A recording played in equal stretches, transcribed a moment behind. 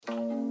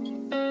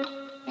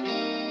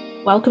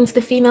Welcome to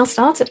the Female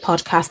Startup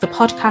Podcast, the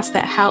podcast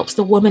that helps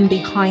the woman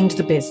behind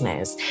the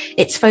business.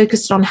 It's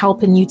focused on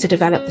helping you to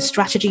develop the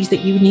strategies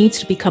that you need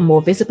to become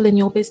more visible in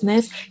your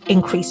business,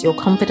 increase your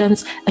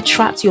confidence,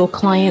 attract your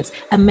clients,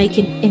 and make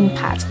an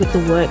impact with the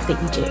work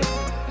that you do.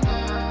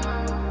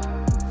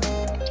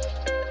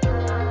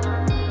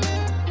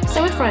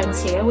 So we're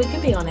friends here, we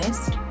can be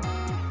honest.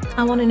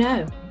 I want to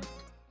know,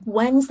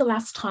 when's the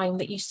last time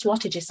that you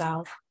swatted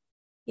yourself?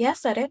 Yeah,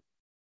 said it.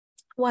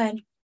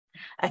 When?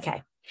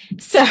 Okay.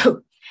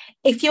 So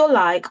if you're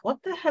like,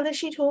 what the hell is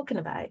she talking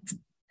about?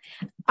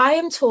 I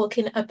am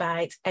talking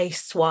about a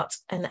SWOT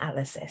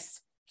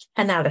analysis.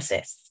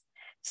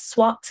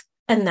 SWOT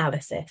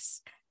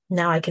analysis.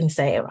 Now I can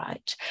say it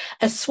right.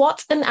 A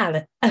SWOT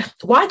analysis.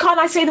 Why can't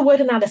I say the word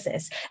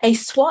analysis? A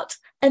SWOT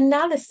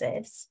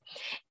analysis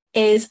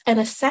is an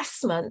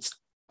assessment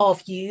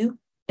of you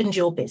and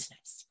your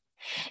business.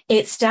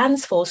 It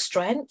stands for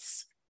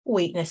strengths,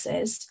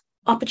 weaknesses,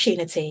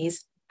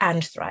 opportunities,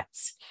 and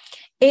threats.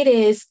 It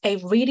is a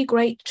really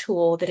great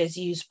tool that is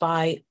used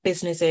by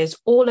businesses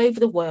all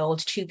over the world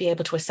to be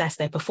able to assess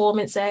their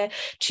performance there,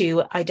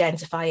 to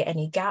identify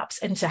any gaps,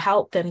 and to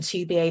help them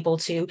to be able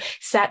to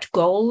set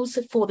goals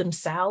for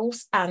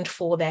themselves and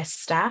for their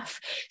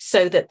staff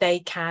so that they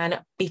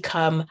can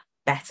become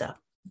better.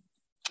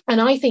 And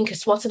I think a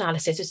SWOT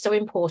analysis is so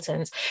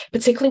important,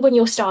 particularly when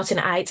you're starting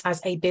out as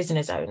a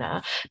business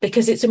owner,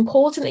 because it's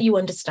important that you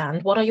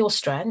understand what are your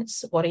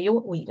strengths, what are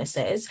your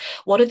weaknesses,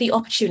 what are the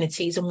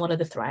opportunities, and what are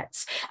the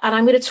threats. And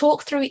I'm going to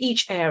talk through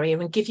each area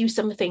and give you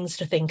some things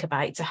to think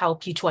about to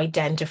help you to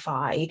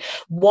identify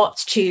what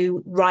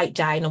to write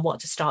down and what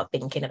to start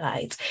thinking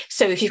about.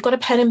 So if you've got a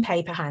pen and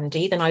paper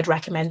handy, then I'd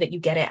recommend that you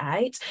get it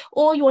out,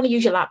 or you want to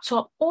use your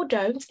laptop, or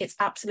don't. It's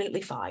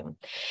absolutely fine.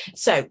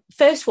 So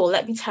first of all,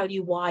 let me tell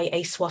you why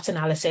a SWOT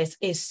analysis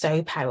is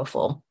so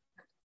powerful.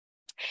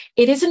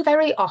 It isn't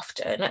very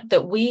often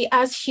that we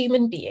as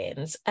human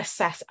beings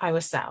assess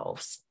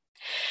ourselves.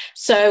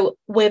 So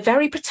we're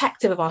very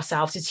protective of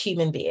ourselves as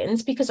human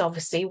beings because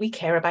obviously we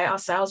care about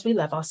ourselves, we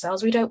love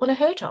ourselves, we don't want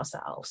to hurt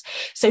ourselves.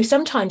 So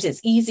sometimes it's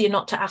easier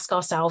not to ask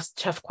ourselves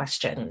tough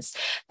questions.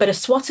 But a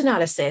SWOT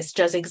analysis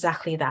does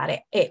exactly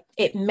that.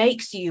 It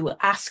makes you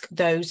ask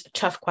those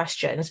tough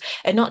questions,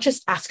 and not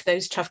just ask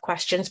those tough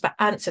questions, but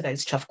answer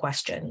those tough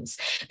questions.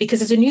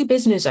 Because as a new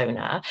business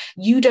owner,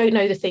 you don't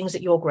know the things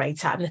that you're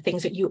great at and the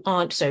things that you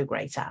aren't so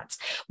great at.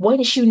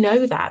 Once you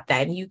know that,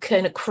 then you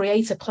can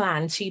create a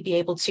plan to be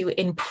able to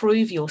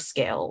improve your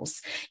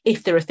skills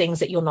if there are things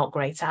that you're not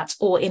great at,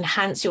 or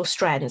enhance your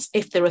strengths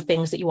if there are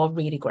things that you are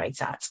really great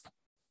at.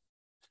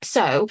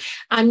 So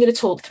I'm going to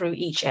talk through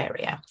each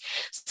area.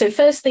 So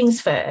first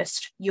things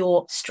first,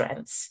 your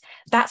strengths.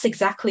 That's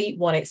exactly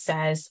what it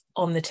says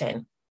on the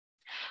tin.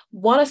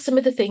 What are some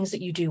of the things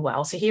that you do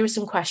well? So here are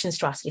some questions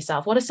to ask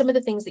yourself. What are some of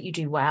the things that you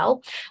do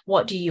well?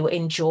 What do you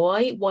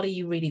enjoy? What are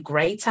you really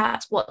great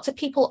at? What do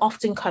people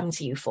often come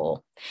to you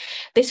for?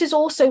 This is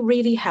also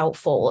really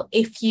helpful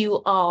if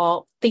you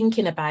are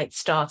thinking about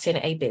starting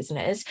a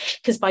business,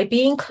 because by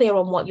being clear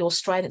on what your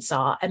strengths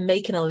are and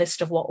making a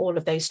list of what all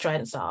of those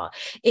strengths are,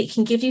 it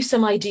can give you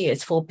some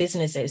ideas for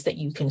businesses that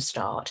you can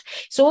start.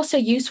 It's also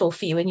useful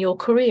for you in your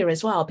career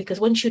as well, because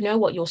once you know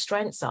what your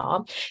strengths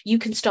are, you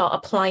can start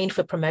applying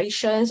for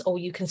promotions, or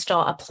you can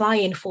start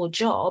applying for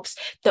jobs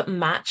that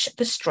match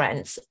the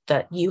strengths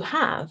that you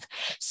have.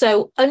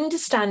 So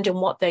understanding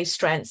what those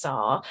strengths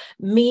are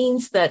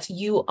means that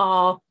you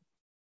are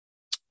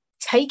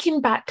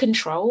taking back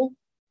control,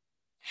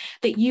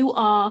 that you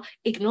are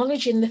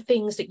acknowledging the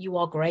things that you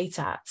are great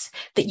at,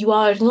 that you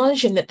are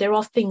acknowledging that there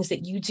are things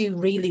that you do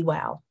really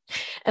well.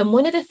 And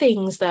one of the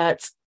things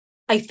that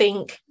I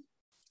think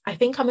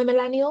I'm a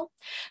millennial,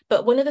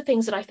 but one of the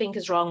things that I think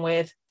is wrong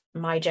with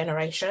my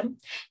generation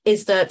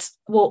is that,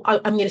 well,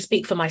 I'm going to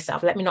speak for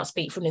myself. Let me not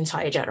speak for an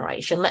entire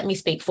generation. Let me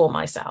speak for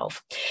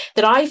myself.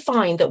 That I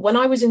find that when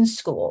I was in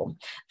school,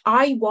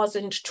 I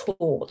wasn't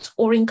taught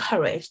or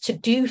encouraged to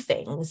do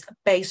things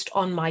based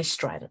on my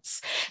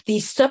strengths.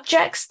 The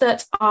subjects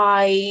that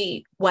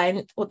I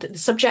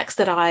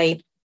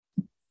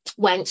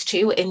went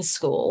to in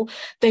school,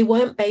 they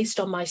weren't based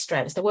on my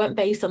strengths. They weren't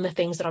based on the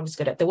things that I was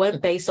good at. They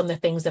weren't based on the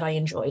things that I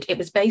enjoyed. It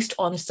was based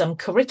on some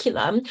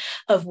curriculum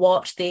of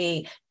what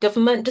the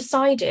government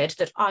decided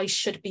that I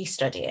should be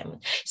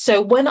studying.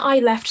 So when I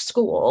left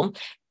school,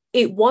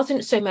 it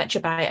wasn't so much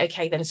about,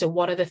 okay, then, so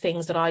what are the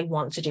things that I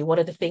want to do? What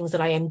are the things that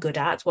I am good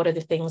at? What are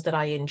the things that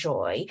I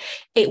enjoy?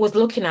 It was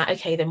looking at,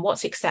 okay, then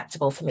what's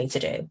acceptable for me to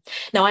do?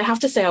 Now, I have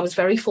to say I was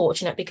very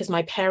fortunate because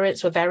my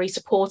parents were very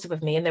supportive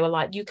of me, and they were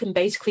like, you can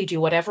basically do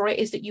whatever it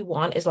is that you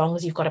want as long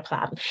as you've got a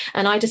plan.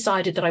 And I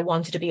decided that I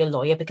wanted to be a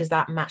lawyer because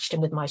that matched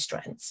in with my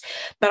strengths.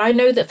 But I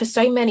know that for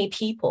so many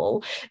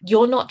people,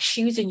 you're not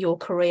choosing your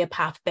career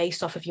path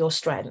based off of your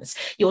strengths.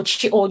 You're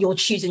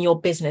choosing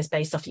your business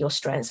based off of your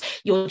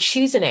strengths. You're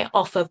choosing it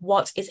off of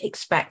what is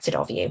expected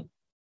of you.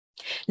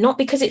 Not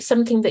because it's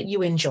something that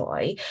you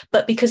enjoy,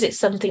 but because it's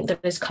something that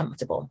is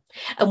comfortable.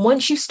 And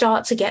once you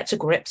start to get to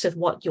grips with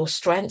what your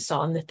strengths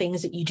are and the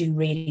things that you do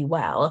really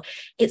well,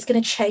 it's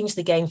going to change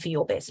the game for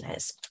your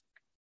business.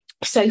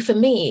 So for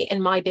me,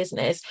 in my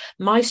business,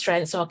 my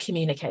strengths are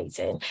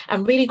communicating.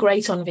 I'm really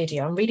great on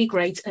video. I'm really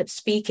great at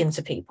speaking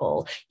to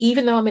people,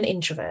 even though I'm an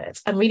introvert.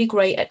 I'm really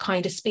great at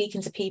kind of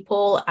speaking to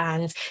people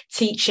and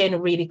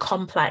teaching really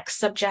complex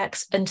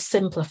subjects and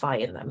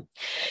simplifying them.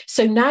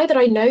 So now that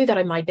I know that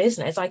in my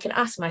business, I can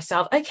ask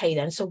myself, okay,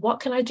 then, so what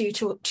can I do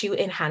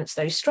to enhance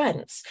those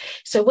strengths?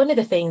 So one of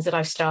the things that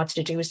I've started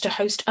to do is to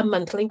host a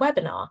monthly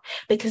webinar,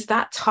 because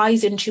that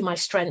ties into my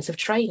strengths of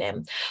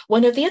training.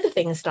 One of the other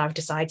things that I've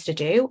decided to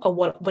do, or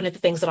one of the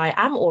things that I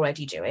am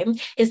already doing,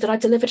 is that I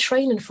deliver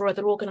training for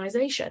other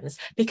organizations,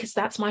 because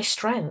that's my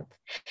strength.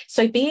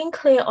 So being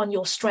clear on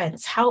your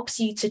strengths helps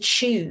you to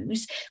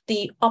choose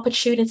the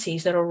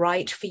opportunities that are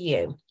right for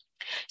you.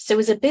 So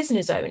as a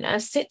business owner,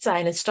 sit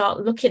down and start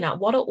looking at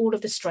what are all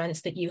of the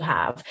strengths that you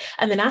have,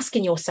 and then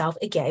asking yourself,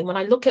 again, when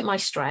I look at my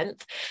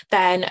strength,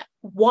 then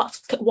what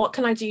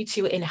can I do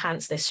to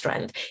enhance this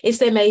strength? Is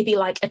there maybe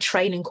like a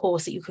training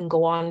course that you can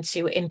go on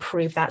to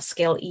improve that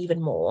skill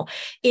even more?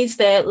 Is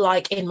there,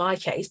 like in my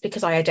case,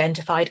 because I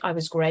identified I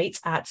was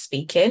great at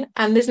speaking,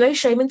 and there's no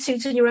shame in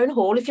tooting your own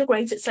horn. If you're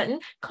great at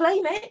something,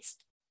 claim it.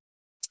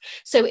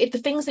 So if the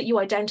things that you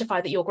identify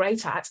that you're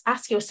great at,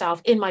 ask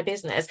yourself, in my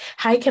business,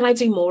 how can I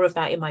do more of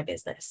that in my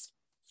business?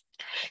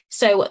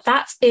 So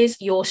that is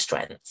your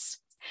strengths.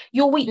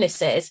 Your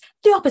weaknesses,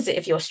 the opposite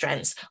of your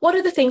strengths. What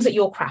are the things that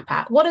you're crap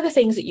at? What are the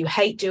things that you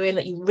hate doing,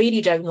 that you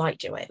really don't like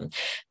doing?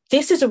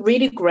 This is a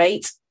really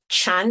great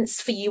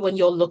chance for you, when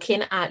you're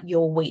looking at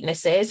your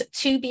weaknesses,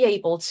 to be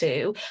able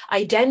to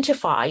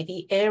identify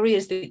the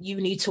areas that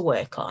you need to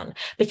work on.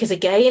 Because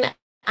again,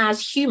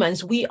 as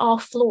humans, we are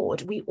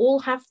flawed. We all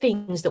have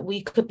things that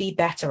we could be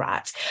better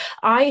at.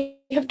 I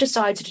have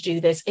decided to do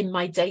this in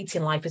my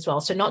dating life as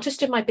well. So not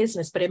just in my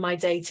business, but in my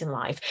dating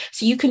life.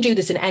 So you can do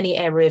this in any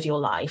area of your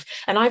life.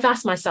 And I've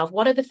asked myself,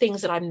 what are the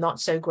things that I'm not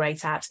so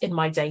great at in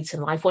my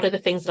dating life? What are the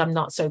things that I'm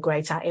not so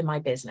great at in my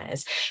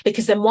business?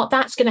 Because then what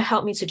that's going to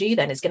help me to do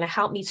then is going to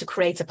help me to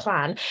create a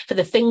plan for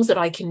the things that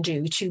I can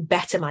do to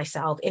better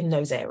myself in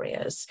those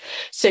areas.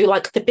 So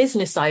like the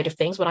business side of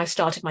things, when I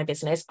started my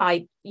business,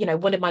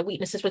 one of my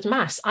weaknesses was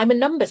maths. I'm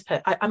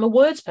a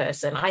words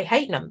person. I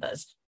hate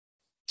numbers.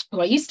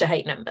 Well, I used to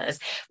hate numbers,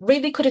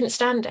 really couldn't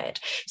stand it.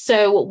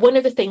 So one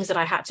of the things that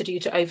I had to do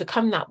to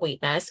overcome that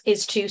weakness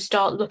is to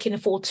start looking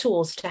for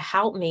tools to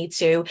help me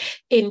to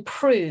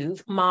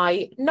improve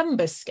my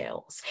numbers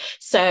skills.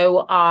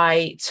 So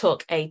I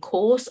took a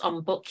course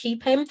on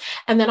bookkeeping,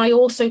 and then I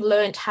also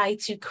learned how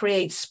to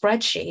create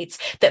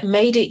spreadsheets that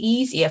made it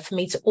easier for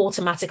me to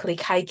automatically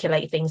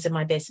calculate things in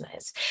my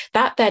business.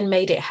 That then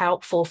made it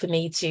helpful for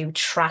me to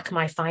track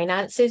my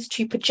finances,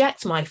 to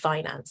project my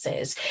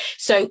finances.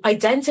 So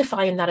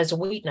identifying that as a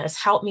weakness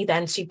helped me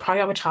then to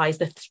prioritize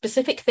the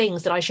specific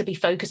things that I should be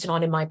focusing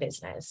on in my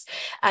business.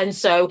 And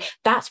so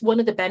that's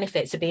one of the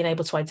benefits of being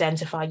able to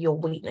identify your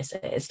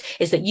weaknesses,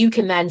 is that you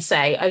can then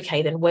say,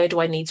 okay, then where do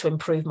I need to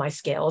improve my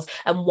skills,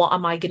 and what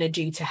am I going to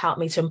do to help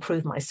me to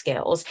improve my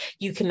skills?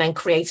 You can then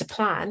create a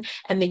plan,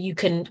 and then you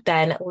can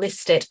then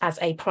list it as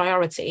a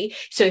priority.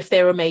 So if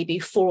there are maybe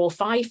 4 or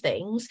 5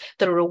 things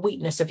that are a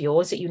weakness of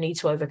yours that you need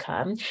to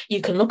overcome, you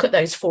can look at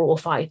those 4 or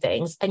 5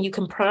 things, and you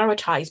can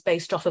prioritize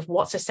based off of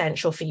what's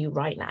essential for you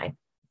right now.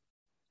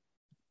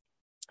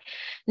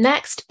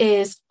 Next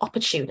is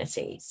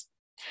opportunities.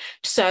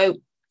 So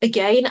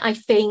again, I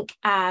think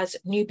as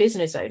new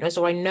business owners,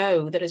 or I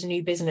know that as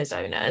new business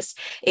owners,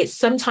 it's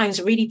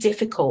sometimes really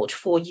difficult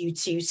for you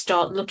to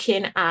start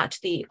looking at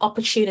the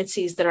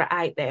opportunities that are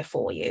out there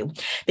for you,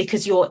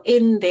 because you're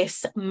in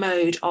this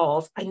mode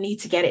of, I need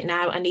to get it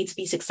now. I need to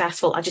be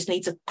successful. I just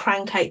need to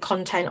crank out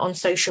content on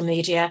social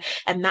media,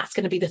 and that's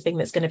going to be the thing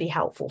that's going to be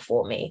helpful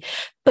for me.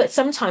 But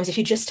sometimes if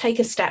you just take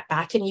a step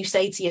back and you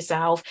say to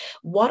yourself,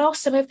 what are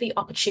some of the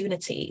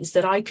opportunities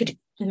that I could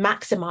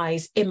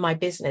maximize in my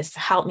business to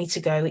help me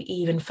to go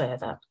even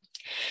further?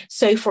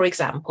 So for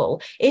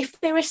example, if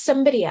there is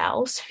somebody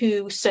else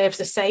who serves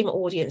the same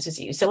audience as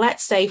you, so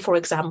let's say, for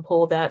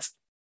example, that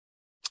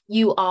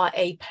you are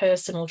a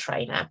personal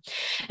trainer,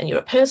 and you're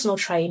a personal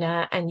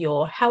trainer and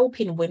you're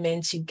helping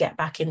women to get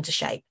back into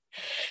shape.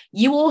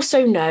 You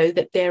also know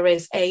that there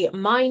is a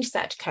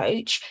mindset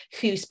coach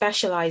who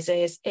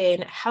specializes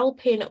in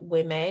helping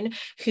women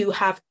who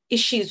have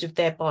issues with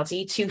their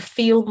body to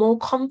feel more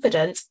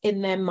confident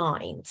in their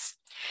minds.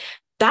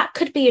 That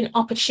could be an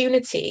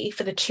opportunity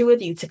for the two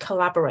of you to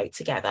collaborate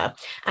together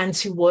and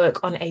to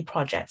work on a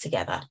project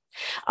together.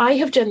 I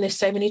have done this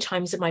so many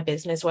times in my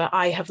business, where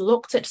I have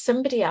looked at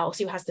somebody else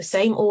who has the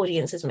same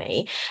audience as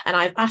me, and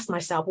I've asked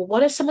myself, well,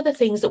 what are some of the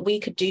things that we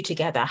could do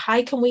together?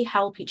 How can we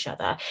help each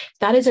other?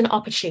 That is an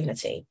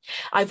opportunity.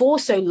 I've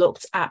also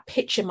looked at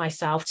pitching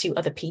myself to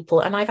other people,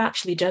 and I've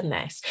actually done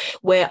this,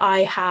 where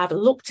I have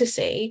looked to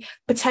see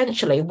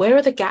potentially where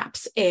are the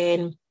gaps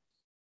in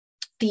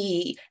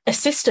the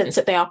assistance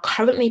that they are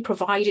currently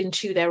providing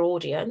to their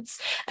audience,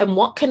 and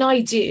what can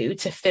I do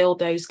to fill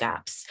those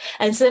gaps?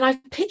 And so then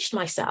I've pitched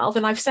myself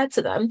and I've said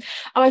to them,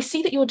 oh, I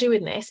see that you're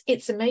doing this.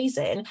 It's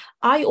amazing.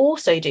 I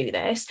also do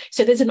this.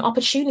 So there's an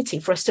opportunity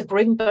for us to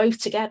bring both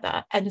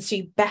together and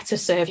to better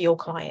serve your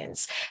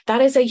clients.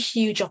 That is a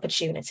huge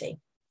opportunity.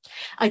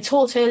 I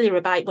talked earlier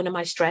about one of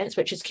my strengths,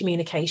 which is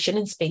communication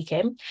and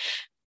speaking.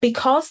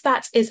 Because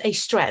that is a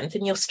strength,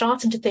 and you're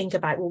starting to think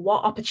about, well,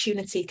 what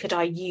opportunity could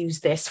I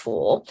use this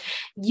for?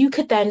 You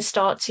could then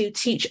start to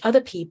teach other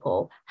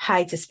people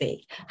how to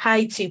speak,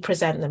 how to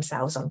present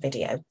themselves on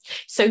video.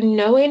 So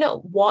knowing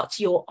what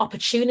your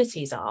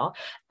opportunities are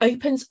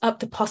opens up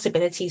the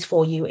possibilities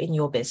for you in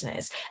your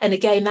business. And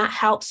again, that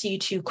helps you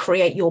to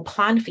create your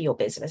plan for your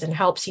business and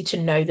helps you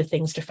to know the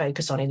things to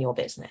focus on in your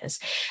business.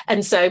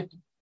 And so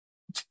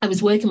I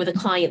was working with a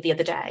client the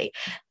other day,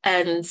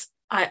 and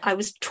I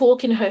was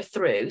talking her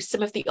through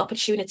some of the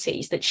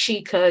opportunities that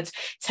she could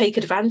take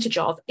advantage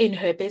of in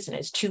her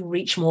business to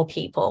reach more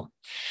people.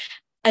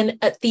 And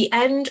at the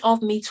end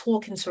of me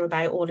talking to her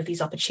about all of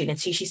these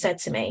opportunities, she said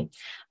to me,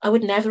 I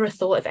would never have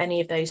thought of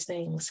any of those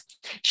things.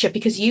 She said,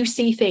 because you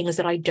see things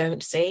that I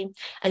don't see.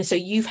 And so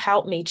you've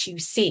helped me to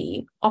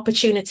see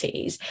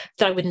opportunities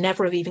that I would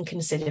never have even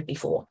considered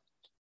before.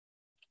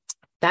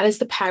 That is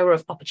the power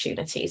of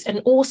opportunities.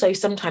 And also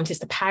sometimes it's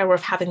the power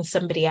of having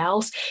somebody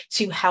else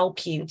to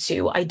help you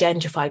to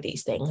identify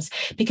these things,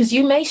 because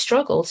you may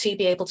struggle to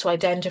be able to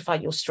identify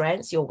your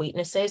strengths, your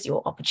weaknesses,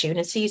 your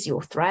opportunities,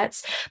 your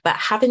threats, but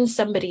having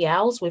somebody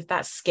else with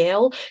that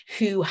skill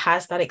who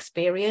has that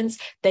experience,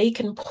 they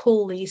can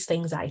pull these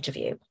things out of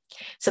you.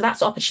 So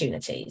that's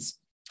opportunities.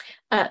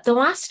 The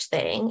last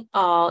thing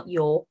are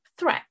your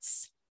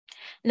threats.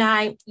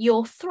 Now,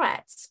 your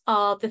threats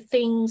are the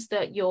things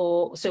that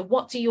so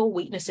what do your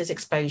weaknesses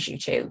expose you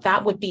to?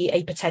 That would be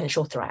a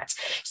potential threat.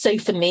 So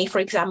for me, for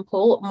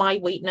example, my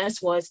weakness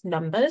was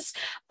numbers.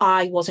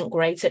 I wasn't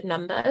great at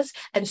numbers.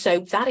 And so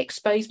that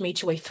exposed me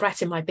to a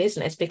threat in my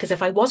business, because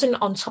if I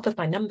wasn't on top of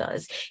my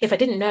numbers, if I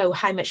didn't know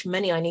how much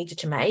money I needed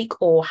to make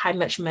or how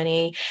much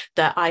money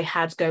that I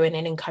had going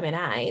in and coming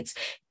out,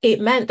 it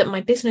meant that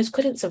my business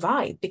couldn't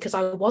survive because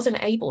I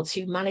wasn't able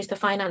to manage the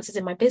finances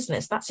in my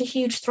business. That's a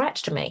huge threat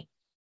to me.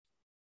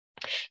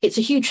 It's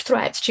a huge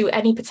threat to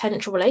any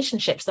potential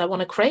relationships that I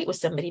want to create with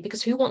somebody,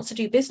 because who wants to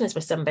do business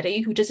with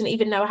somebody who doesn't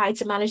even know how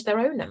to manage their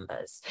own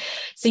numbers?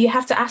 So you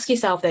have to ask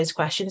yourself those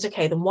questions.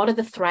 Okay, then what are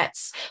the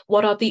threats?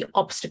 What are the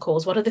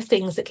obstacles? What are the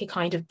things that can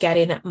kind of get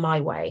in my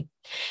way?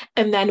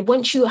 And then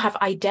once you have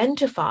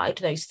identified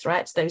those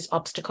threats, those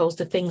obstacles,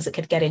 the things that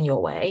could get in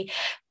your way,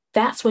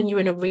 that's when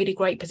you're in a really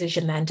great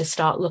position then to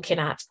start looking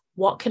at,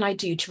 what can I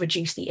do to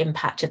reduce the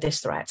impact of this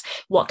threat?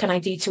 What can I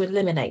do to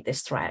eliminate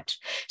this threat?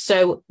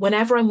 So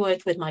whenever I'm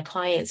working with my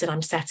clients and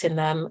I'm setting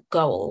them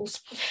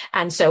goals,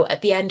 and so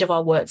at the end of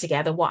our work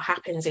together, what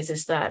happens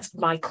is that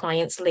my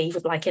clients leave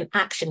with like an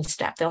action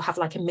step. They'll have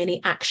like a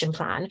mini action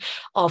plan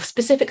of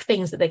specific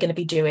things that they're going to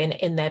be doing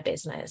in their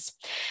business.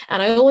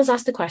 And I always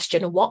ask the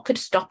question, what could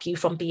stop you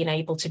from being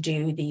able to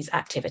do these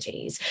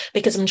activities?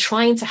 Because I'm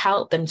trying to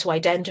help them to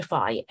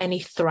identify any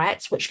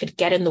threats which could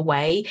get in the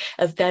way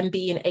of them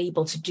being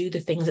able to do the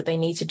things that they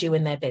need to do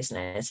in their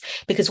business.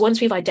 Because once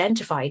we've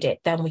identified it,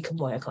 then we can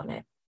work on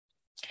it.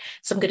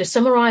 So I'm going to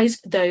summarize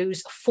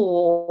those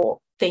 4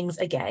 things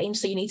again.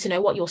 So you need to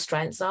know what your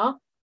strengths are,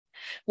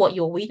 what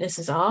your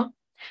weaknesses are,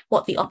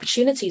 what the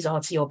opportunities are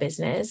to your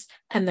business,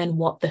 and then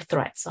what the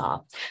threats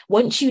are.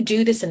 Once you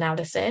do this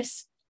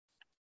analysis,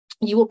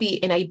 you will be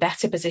in a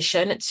better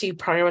position to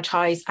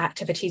prioritize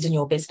activities in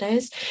your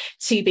business,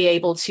 to be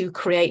able to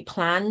create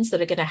plans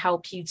that are going to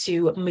help you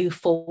to move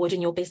forward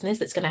in your business,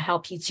 that's going to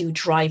help you to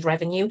drive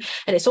revenue.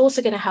 And it's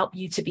also going to help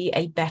you to be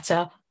a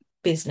better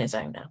business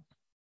owner.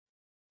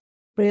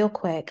 Real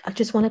quick, I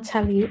just want to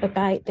tell you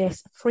about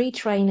this free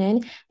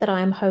training that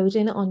I am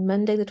holding on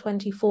Monday, the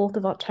 24th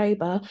of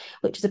October,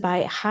 which is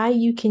about how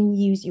you can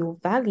use your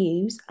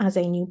values as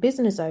a new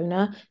business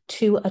owner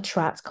to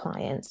attract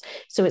clients.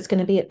 So it's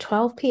going to be at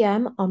 12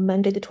 p.m. on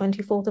Monday, the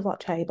 24th of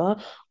October.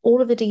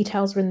 All of the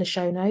details are in the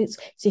show notes.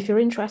 So if you're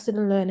interested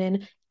in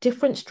learning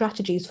different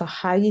strategies for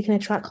how you can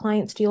attract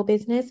clients to your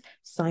business,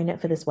 sign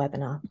up for this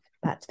webinar.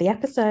 Back to the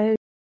episode.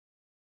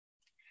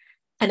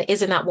 And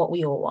isn't that what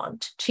we all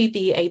want? To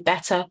be a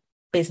better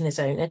business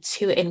owner,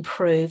 to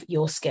improve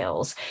your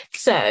skills.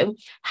 So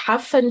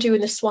have fun doing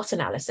the SWOT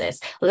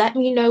analysis. Let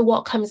me know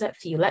what comes up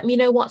for you. Let me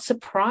know what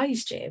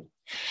surprised you.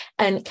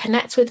 And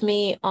connect with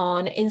me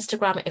on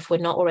Instagram if we're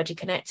not already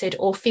connected,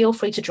 or feel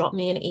free to drop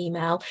me an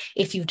email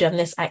if you've done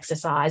this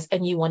exercise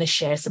and you want to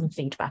share some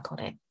feedback on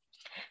it.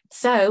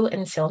 So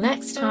until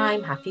next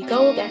time, happy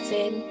goal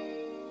getting.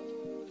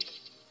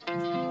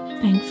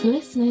 Thanks for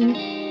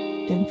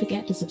listening. Don't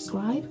forget to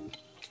subscribe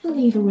and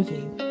leave a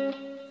review.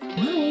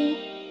 Bye.